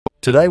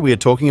Today we are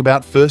talking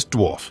about First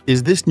Dwarf.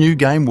 Is this new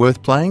game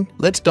worth playing?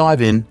 Let's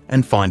dive in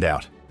and find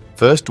out.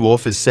 First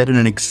Dwarf is set in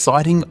an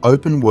exciting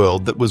open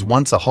world that was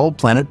once a whole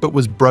planet but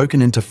was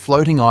broken into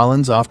floating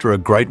islands after a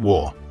great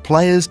war.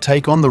 Players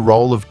take on the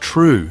role of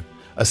True,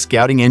 a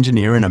scouting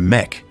engineer in a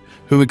mech,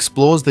 who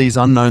explores these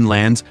unknown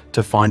lands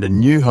to find a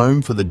new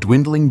home for the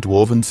dwindling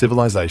dwarven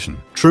civilization.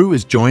 True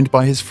is joined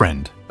by his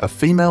friend, a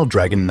female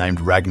dragon named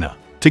Ragnar.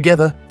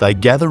 Together, they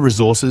gather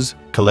resources,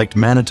 collect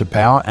mana to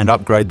power and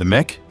upgrade the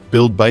mech,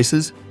 build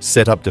bases,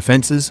 set up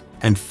defenses,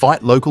 and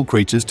fight local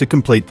creatures to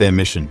complete their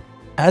mission.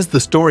 As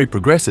the story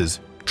progresses,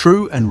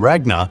 True and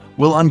Ragnar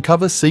will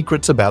uncover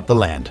secrets about the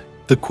land.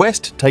 The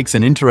quest takes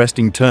an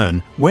interesting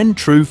turn when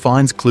True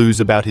finds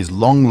clues about his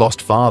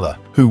long-lost father,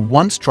 who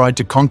once tried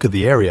to conquer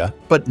the area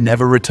but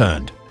never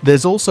returned.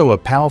 There's also a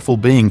powerful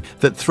being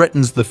that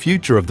threatens the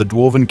future of the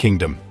Dwarven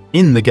Kingdom.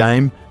 In the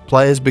game,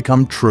 players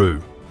become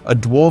True, a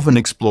dwarven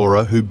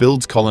explorer who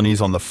builds colonies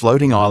on the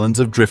floating islands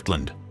of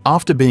Driftland.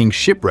 After being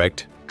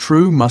shipwrecked,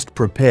 True must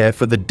prepare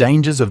for the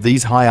dangers of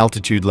these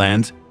high-altitude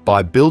lands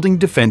by building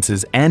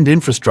defenses and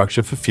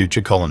infrastructure for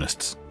future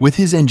colonists. With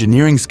his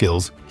engineering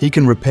skills, he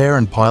can repair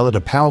and pilot a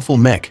powerful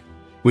mech,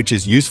 which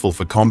is useful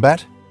for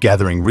combat,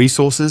 gathering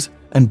resources,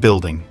 and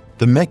building.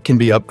 The mech can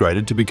be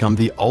upgraded to become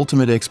the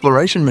ultimate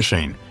exploration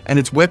machine, and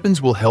its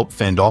weapons will help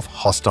fend off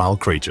hostile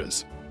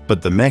creatures.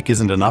 But the mech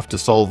isn't enough to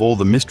solve all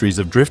the mysteries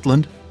of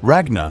Driftland.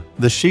 Ragnar,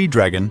 the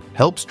she-dragon,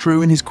 helps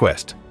True in his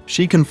quest.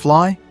 She can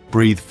fly,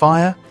 breathe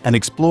fire, and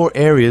explore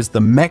areas the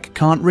mech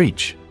can't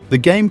reach. The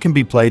game can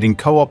be played in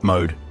co-op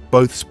mode,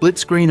 both split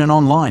screen and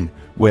online,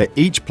 where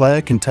each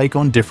player can take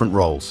on different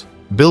roles.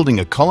 Building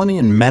a colony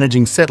and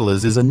managing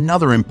settlers is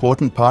another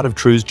important part of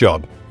True's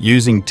job.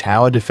 Using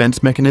tower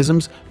defense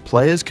mechanisms,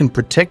 players can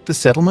protect the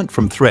settlement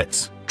from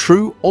threats.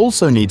 True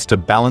also needs to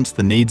balance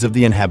the needs of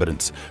the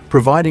inhabitants,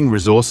 providing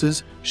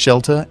resources,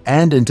 shelter,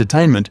 and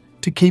entertainment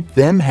to keep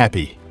them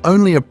happy.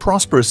 Only a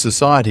prosperous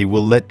society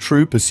will let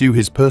True pursue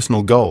his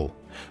personal goal,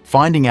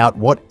 finding out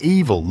what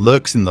evil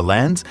lurks in the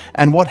lands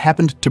and what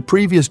happened to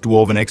previous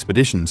dwarven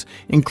expeditions,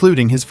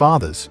 including his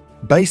father's.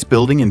 Base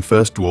building in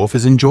First Dwarf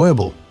is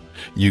enjoyable.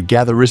 You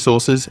gather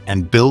resources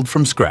and build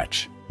from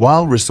scratch.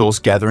 While resource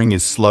gathering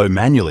is slow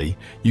manually,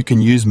 you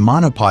can use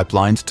mana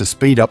pipelines to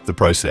speed up the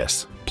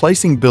process.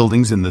 Placing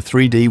buildings in the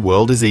 3D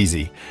world is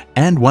easy,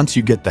 and once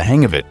you get the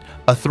hang of it,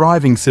 a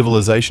thriving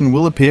civilization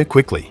will appear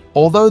quickly.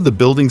 Although the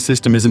building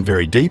system isn't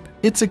very deep,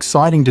 it's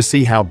exciting to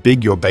see how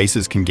big your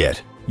bases can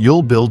get.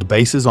 You'll build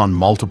bases on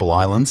multiple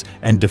islands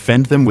and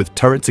defend them with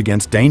turrets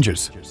against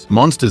dangers.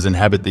 Monsters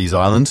inhabit these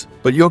islands,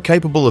 but you're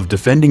capable of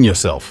defending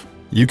yourself.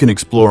 You can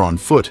explore on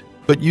foot,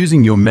 but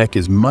using your mech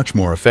is much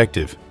more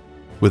effective.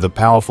 With a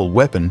powerful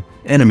weapon,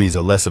 enemies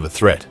are less of a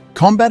threat.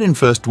 Combat in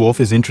First Dwarf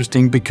is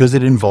interesting because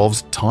it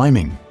involves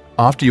timing.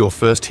 After your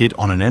first hit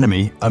on an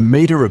enemy, a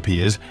meter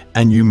appears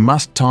and you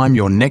must time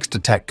your next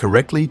attack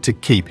correctly to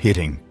keep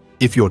hitting.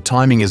 If your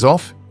timing is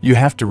off, you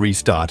have to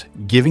restart,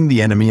 giving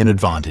the enemy an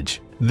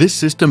advantage. This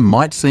system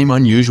might seem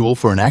unusual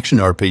for an action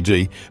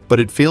RPG, but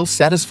it feels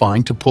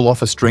satisfying to pull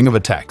off a string of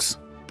attacks.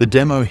 The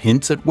demo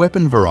hints at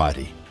weapon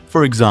variety.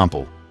 For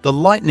example, the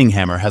lightning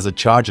hammer has a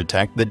charge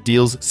attack that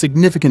deals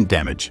significant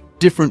damage.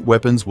 Different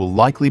weapons will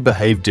likely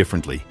behave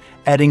differently,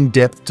 adding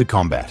depth to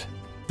combat.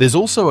 There's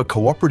also a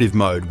cooperative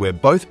mode where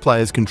both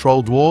players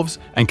control dwarves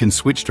and can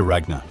switch to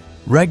Ragnar.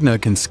 Ragnar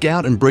can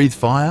scout and breathe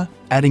fire,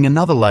 adding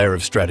another layer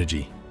of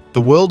strategy. The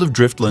world of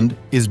Driftland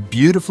is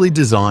beautifully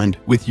designed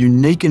with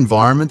unique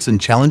environments and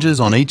challenges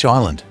on each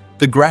island.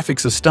 The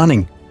graphics are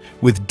stunning,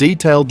 with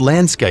detailed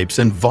landscapes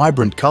and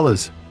vibrant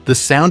colors. The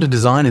sound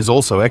design is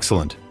also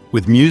excellent,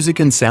 with music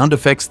and sound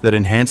effects that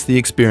enhance the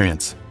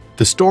experience.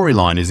 The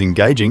storyline is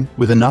engaging,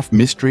 with enough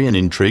mystery and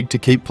intrigue to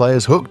keep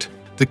players hooked.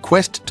 The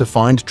quest to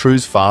find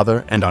True's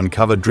father and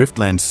uncover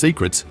Driftland's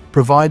secrets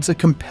provides a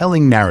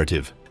compelling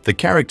narrative. The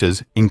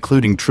characters,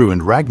 including True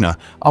and Ragnar,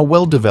 are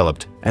well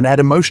developed and add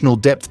emotional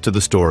depth to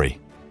the story.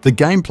 The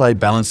gameplay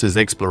balances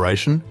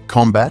exploration,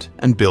 combat,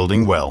 and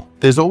building well.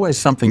 There's always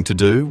something to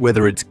do,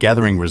 whether it's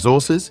gathering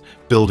resources,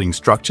 building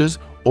structures,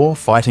 or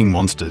fighting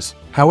monsters.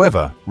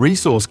 However,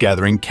 resource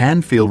gathering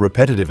can feel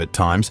repetitive at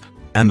times,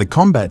 and the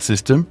combat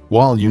system,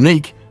 while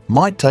unique,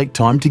 might take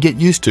time to get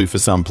used to for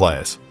some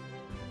players.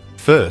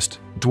 First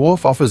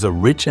Dwarf offers a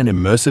rich and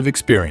immersive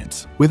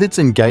experience. With its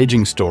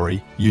engaging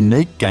story,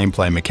 unique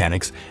gameplay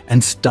mechanics,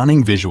 and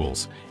stunning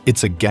visuals,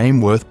 it's a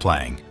game worth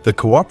playing. The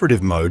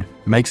cooperative mode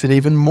makes it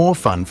even more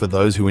fun for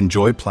those who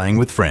enjoy playing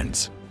with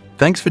friends.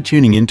 Thanks for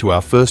tuning in to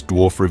our First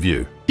Dwarf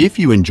review. If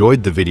you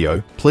enjoyed the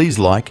video, please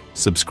like,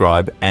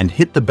 subscribe, and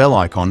hit the bell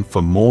icon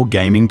for more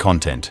gaming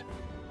content.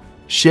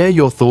 Share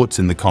your thoughts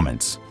in the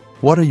comments.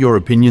 What are your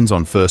opinions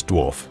on First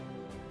Dwarf?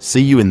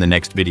 See you in the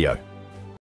next video.